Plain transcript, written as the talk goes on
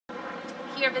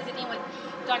here visiting with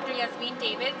Dr. Yasmin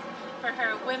Davids for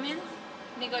her Women's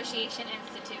Negotiation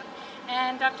Institute.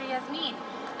 And Dr. Yasmin,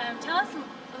 tell us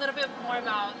a little bit more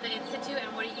about the Institute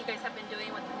and what you guys have been doing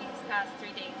within these past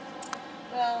 3 days.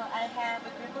 Well, I have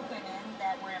a group of women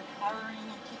that we're empowering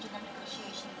and teaching them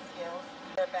negotiation skills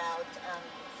for about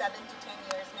 7 to 10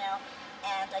 years now,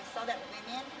 and I saw that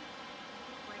women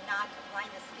were not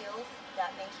applying the skills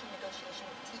that mainstream negotiation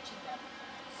was teaching them.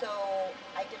 So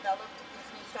I developed these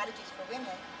new strategies for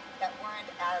women that weren't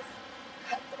as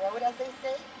cutthroat, as they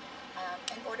say,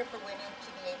 in order for women to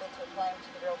be able to apply them to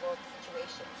the real world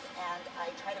situations. And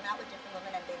I tried them out with different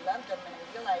women and they loved them, and I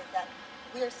realized that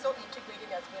we are so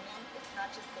integrated as women. It's not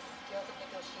just the skills of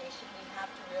negotiation. We have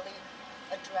to really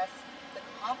address the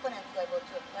confidence level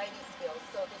to apply these skills.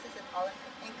 So this is an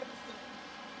all-encompassing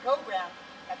program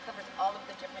that covers all of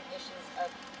the different issues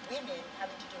of women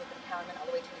having to do with empowerment all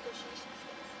the way to negotiation skills.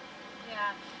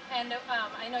 Yeah, and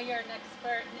I know you're an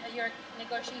expert, you're a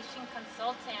negotiation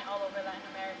consultant all over Latin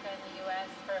America and the U.S.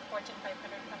 for Fortune 500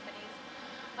 companies.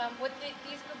 With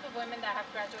these group of women that have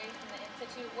graduated from the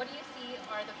Institute, what do you see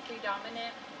are the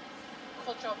predominant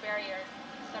cultural barriers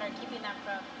that are keeping them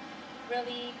from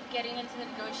really getting into the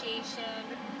negotiation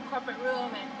corporate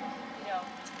room and, you know?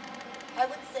 I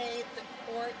would say the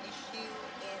core issue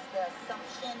is the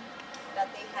assumption that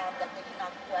they have that they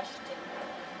cannot question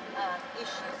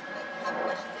issues. When they have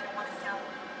questions, they don't want to sound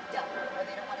dumb, or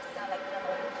they don't want to sound like they don't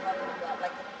know what they're talking about,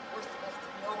 like we're supposed to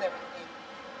know everything.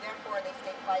 Therefore, they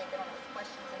stay quiet, they don't ask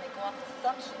questions, and they go off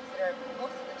assumptions that are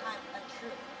most of the time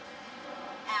untrue.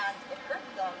 And it hurts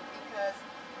them because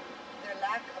their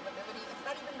lack of ability, it's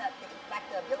not even that they lack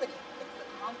the ability, it's the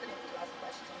confidence to ask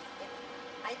questions.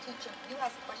 I teach them, you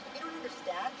ask questions. If you don't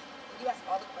understand, then you ask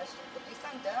all the questions. If you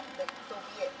sound dumb, then so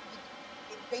be it.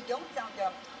 They don't sound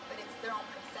dumb, but it's their own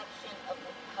perception of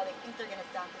how they think they're going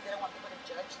to sound because they don't want people to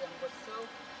judge them.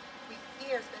 We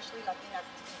fear, especially Latinas,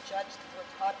 to be judged because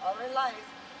we're taught all our lives,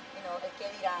 you know,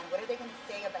 ¿qué dirán? What are they going to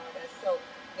say about us? So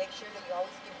make sure that you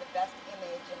always give the best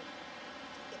image, and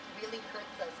it really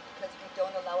hurts us because we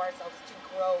don't allow ourselves to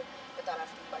grow without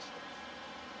asking questions.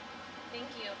 Thank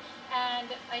you.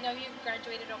 And I know you've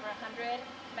graduated over 100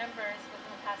 members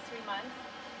within the past 3 months.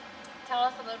 Tell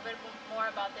us a little bit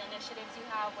more about the initiatives you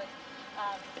have with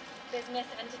business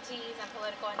entities and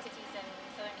political entities in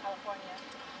Southern California.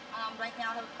 Right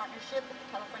now I have a partnership with the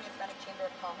California Hispanic Chamber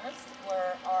of Commerce,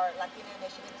 where our Latina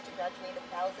initiative is to graduate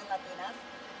 1,000 Latinas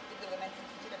through the Women's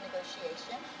Institute of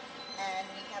Negotiation. And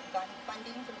we have gotten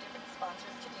funding from different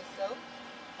sponsors to do so.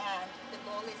 And the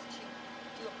goal is to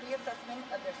do a pre-assessment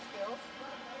of their skills,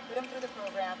 put them through the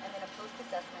program, and then a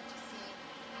post-assessment to see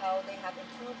how they have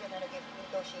improved in their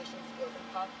negotiation skills and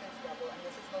confidence level. And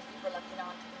this is mostly for Latina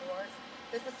entrepreneurs,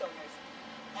 business owners.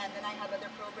 And then I have other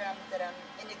programs that I'm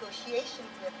in negotiations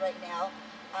with right now,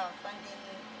 funding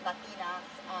Latinas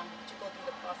to go through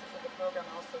the process of the program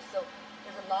also. So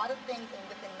there's a lot of things, and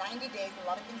within 90 days, a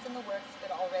lot of things in the works,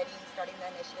 but already starting the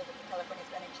initiative with the California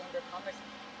Hispanic Chamber of Commerce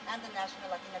and the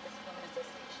National Latina Business Women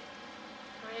Association.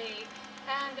 Great.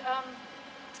 And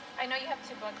I know you have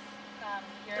 2 books.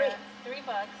 Three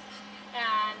books.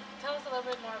 And tell us a little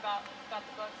bit more about the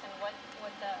books and what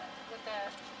the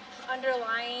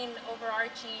underlying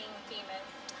overarching theme is.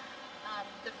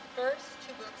 The first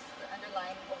 2 books, the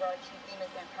underlying overarching theme is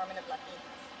the empowerment of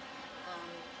Latinas,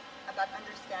 about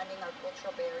understanding our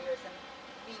cultural barriers and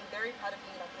being very proud of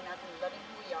being Latinas and loving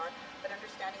who we are, but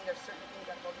understanding there's certain things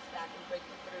that hold us back and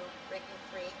breaking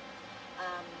free.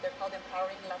 They're called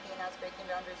Empowering Latinas, Breaking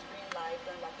Boundaries, Freeing Lives,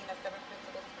 and Latina 7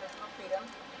 Principles of Personal Freedom.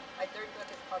 My 3rd book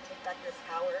is called Take Back Your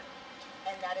Power,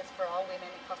 and that is for all women.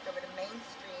 It crossed over to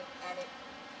mainstream, and it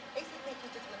basically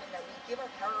teaches women that we give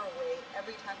our power away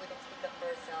every time we don't speak up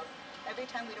for ourselves, every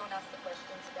time we don't ask the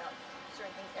questions about certain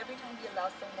things, every time we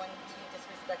allow someone to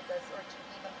disrespect us or to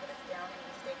even put us down and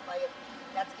we stay quiet.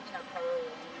 That's giving our power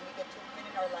away, and when we get to a point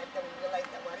in our life that we realize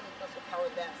that why do we feel so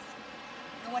powerless?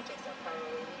 No one takes our power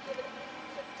away, we give it away.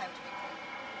 So it's time to be clean.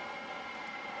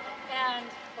 And,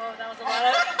 well, that was a lot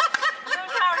of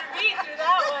power to me through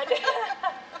that one.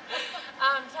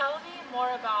 Tell me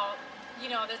more about, you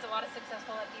know, there's a lot of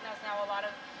successful Latinas now, a lot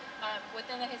of,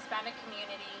 within the Hispanic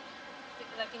community,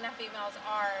 Latina females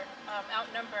are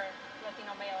outnumber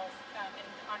Latino males in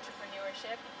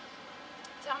entrepreneurship.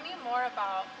 Tell me more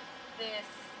about this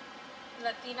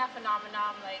Latina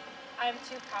phenomenon, like, I'm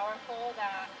too powerful,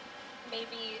 that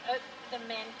maybe the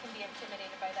men can be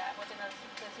intimidated by that within the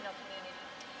Latino community.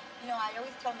 You know, I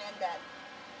always tell men that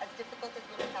as difficult as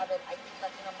women have it, I think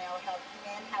Latino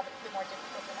men have it more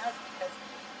difficult than us because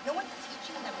no one's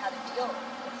teaching them how to deal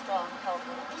with strong,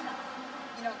 powerful Latinas.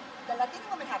 You know, the Latina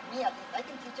women have me at least. I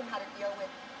can teach them how to deal with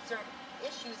certain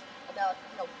issues. about,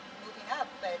 moving up,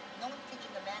 but no one's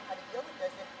teaching the men how to deal with this.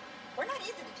 And we're not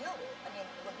easy to deal with. I mean,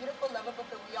 we're beautiful, lovable,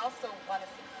 but we also want to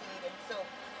succeed. And so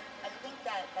I think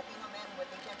that Latino men, what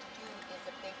they tend to do is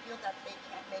if they feel that they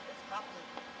can't make us happy,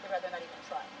 they'd rather not even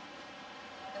try.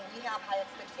 And we have high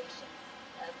expectations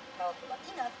as powerful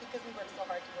Latinas because we work so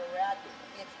hard to where we're at.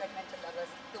 We expect men to love us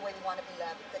the way we want to be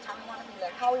loved, the time we want to be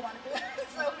loved, how we want to be loved.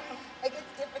 So it gets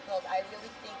difficult. I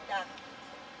really think that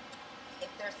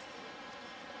if there's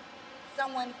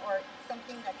someone or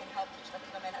something that can help teach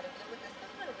Latino men how to deal with this,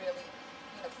 those are really,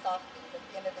 softies. At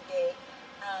the end of the day,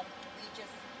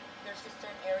 there's just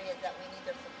certain areas that we need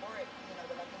their support,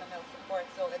 the Latino male support.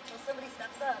 So until somebody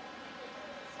steps up,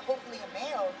 hopefully a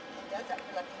male who does that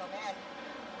for Latino men,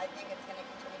 I think it's going to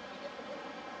continue to be difficult.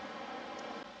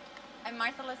 I'm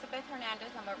Martha Elizabeth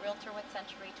Hernandez. I'm a realtor with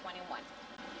Century 21.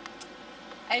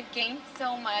 I've gained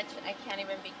so much, I can't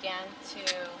even begin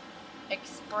to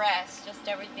express just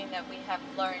everything that we have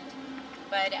learned.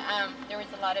 But there was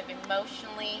a lot of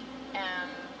emotionally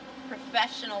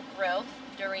professional growth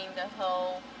during the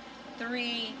whole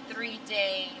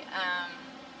three-day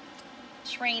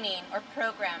training or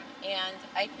program. And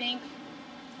I think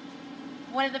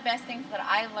one of the best things that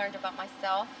I learned about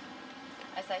myself,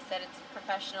 as I said, it's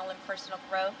professional and personal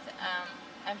growth.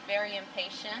 I'm very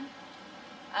impatient,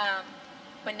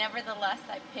 but nevertheless,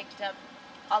 I picked up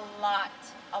a lot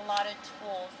of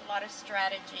tools, a lot of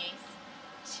strategies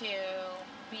to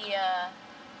be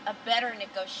a better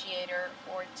negotiator,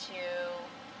 or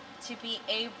to be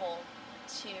able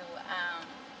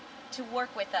to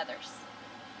work with others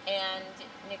and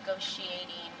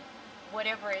negotiating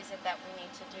whatever is it that we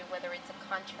need to do, whether it's a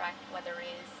contract, whether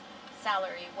it's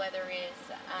salary, whether it's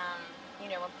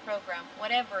a program,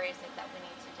 whatever is it that we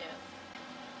need to do.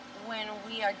 When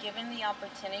we are given the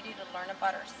opportunity to learn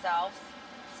about ourselves,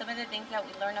 some of the things that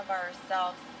we learn about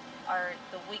ourselves are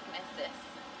the weaknesses,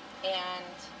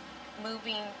 and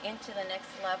moving into the next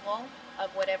level of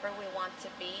whatever we want to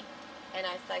be. And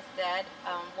as I said,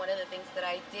 one of the things that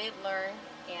I did learn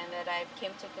and that I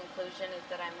came to conclusion is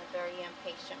that I'm a very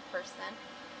impatient person.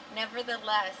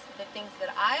 Nevertheless, the things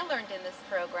that I learned in this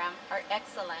program are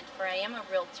excellent, for I am a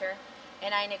realtor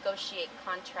and I negotiate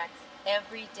contracts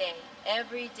every day.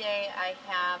 Every day I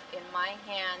have in my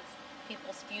hands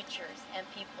people's futures and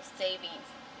people's savings.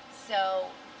 So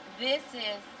this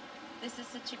is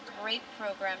such a great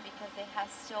program because it has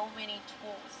so many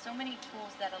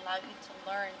tools that allow you to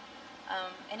learn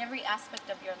in every aspect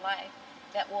of your life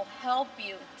that will help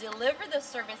you deliver the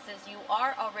services you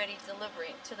are already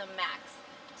delivering to the max,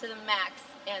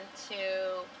 and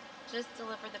to just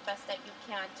deliver the best that you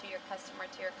can to your customer,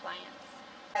 to your clients.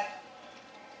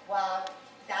 Wow,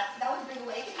 that was a big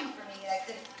awakening for me. I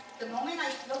said, the moment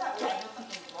I feel that way, I know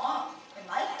something's wrong in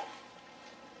my life.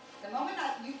 The moment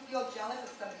you feel jealous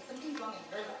of somebody, something's wrong in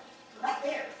your life, not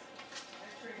theirs.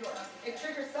 It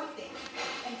triggers something.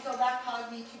 And so that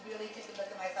caused me to really take a look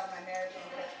at myself, my marriage, and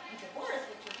ended up in divorce,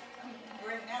 which was,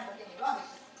 we're in a man, don't get me wrong,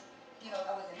 it's just,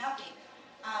 I wasn't happy.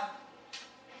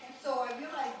 And so I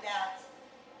realized that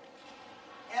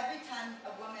every time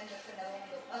a woman looks at another woman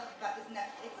goes, oh, about this and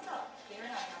that, it's about they're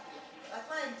not happy with you. That's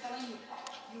why I'm telling you,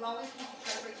 you always need to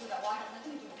try to break through that wall. It has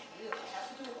nothing to do with you. It has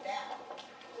to do with them.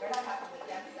 They're not happy with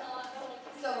themselves.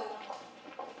 So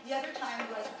the other time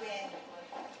was when,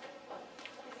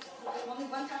 only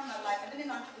one time in my life, I've been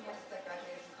an entrepreneur since I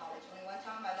graduated from college. Only one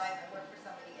time in my life I worked for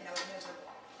somebody and I was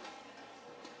miserable.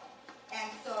 And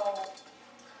so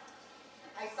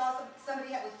I saw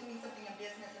somebody that was doing something in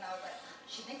business and I was like,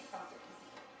 she makes it sound so easy.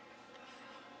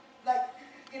 Like,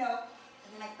 and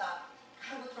then I thought,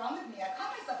 God, what's wrong with me? I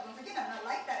caught myself once again, I'm not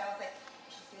like that. I was like,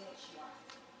 she's doing what she wants.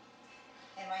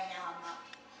 And right now I'm not.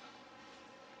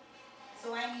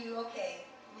 So I knew, okay,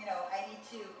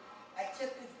 I took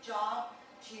this job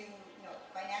to,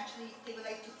 financially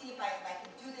stabilize, to see if I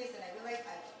could do this, and I realized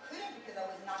I couldn't because I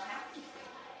was not happy.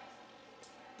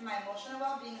 My emotional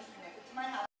well-being is connected to my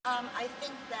health. I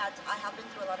think that I have been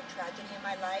through a lot of tragedy in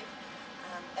my life.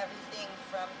 Everything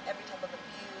from every type of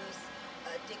abuse,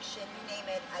 addiction, you name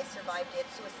it, I survived it,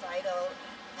 suicidal,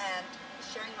 and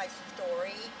sharing my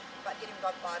story about hitting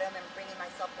rock bottom and bringing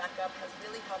myself back up has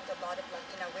really helped a lot of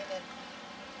Latina women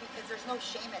because there's no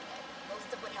shame in it. Most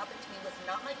of what happened to me was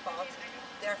not my fault,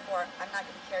 therefore I'm not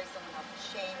going to carry someone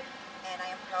else's shame, and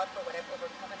I am proud for what I've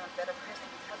overcome and I'm a better person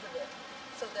because of it.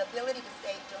 So the ability to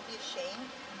say, don't be ashamed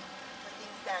for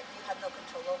things that you had no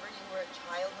control over. You were a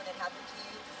child when it happened to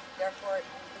you, therefore it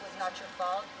was not your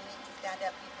fault. You need to stand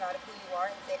up, be proud of who you are,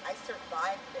 and say, I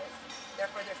survived this,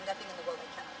 therefore there's nothing in the world I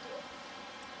cannot do.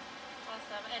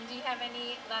 Awesome. And do you have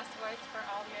any last words for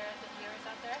all the viewers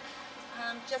out there?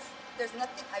 Just there's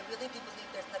nothing, I really do believe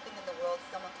there's nothing in the world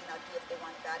someone cannot do if they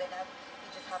want bad enough.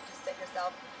 You just have to set yourself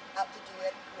out to do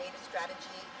it, create a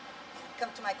strategy, and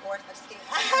come to my course, I'm just kidding,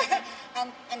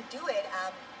 and do it.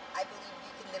 I believe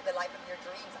you can live the life of your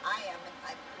dreams. I am, and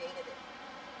I've created it.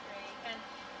 Great. And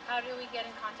how do we get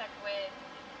in contact with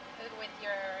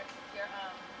your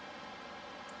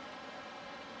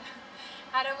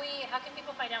how can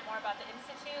people find out more about the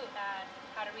Institute and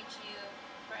how to reach you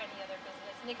for any other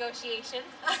business negotiations?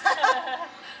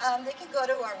 They can go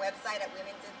to our website at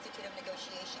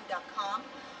womensinstituteofnegotiation.com,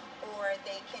 or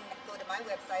they can go to my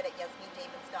website at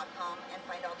yasmindavids.com and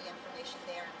find all the information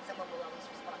there. Someone will always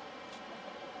respond.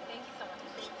 Thank you so much.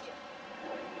 Thank you.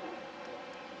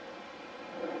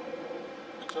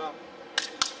 Good job.